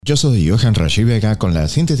Yo soy Johan Rachiel con la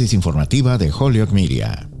síntesis informativa de HOLYOKE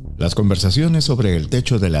Media. Las conversaciones sobre el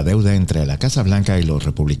techo de la deuda entre la Casa Blanca y los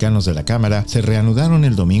republicanos de la Cámara se reanudaron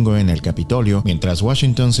el domingo en el Capitolio, mientras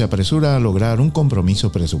Washington se apresura a lograr un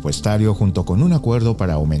compromiso presupuestario junto con un acuerdo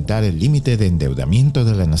para aumentar el límite de endeudamiento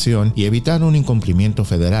de la nación y evitar un incumplimiento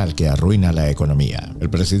federal que arruina la economía.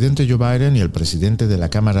 El presidente Joe Biden y el presidente de la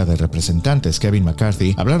Cámara de Representantes, Kevin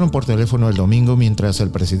McCarthy, hablaron por teléfono el domingo mientras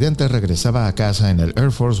el presidente regresaba a casa en el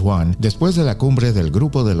Air Force One después de la cumbre del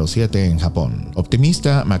Grupo de los 7 en Japón.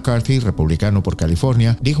 Optimista, McCarthy, republicano por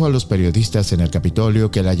California, dijo a los periodistas en el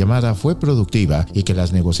Capitolio que la llamada fue productiva y que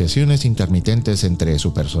las negociaciones intermitentes entre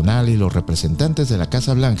su personal y los representantes de la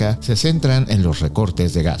Casa Blanca se centran en los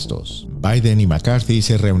recortes de gastos. Biden y McCarthy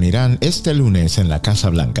se reunirán este lunes en la Casa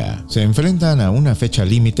Blanca. Se enfrentan a una fecha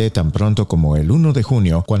límite tan pronto como el 1 de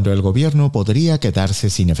junio, cuando el gobierno podría quedarse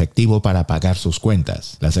sin efectivo para pagar sus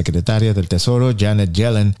cuentas. La secretaria del Tesoro, Janet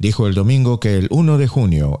Yellen, dijo el domingo que el 1 de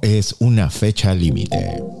junio es una fecha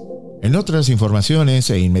límite. En otras informaciones,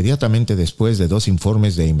 e inmediatamente después de 2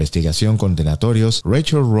 informes de investigación condenatorios,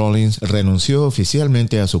 Rachael Rollins renunció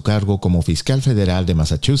oficialmente a su cargo como fiscal federal de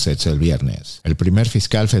Massachusetts el viernes. El primer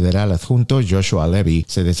fiscal federal adjunto, Joshua Levy,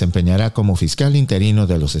 se desempeñará como fiscal interino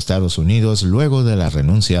de los Estados Unidos luego de la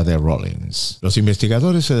renuncia de Rollins. Los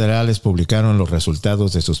investigadores federales publicaron los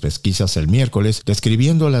resultados de sus pesquisas el miércoles,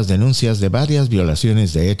 describiendo las denuncias de varias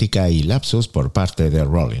violaciones de ética y lapsos por parte de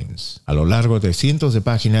Rollins. A lo largo de cientos de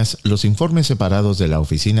páginas, los informes separados de la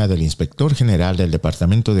Oficina del Inspector General del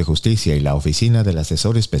Departamento de Justicia y la Oficina del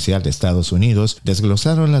Asesor Especial de Estados Unidos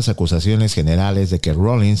desglosaron las acusaciones generales de que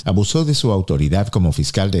Rollins abusó de su autoridad como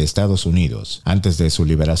fiscal de Estados Unidos. Antes de su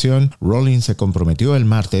liberación, Rollins se comprometió el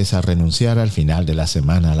martes a renunciar al final de la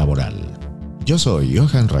semana laboral. Yo soy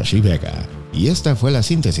Johan Rachiel y esta fue la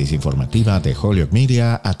síntesis informativa de HOLYOKE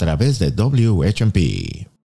Media a través de WHMP.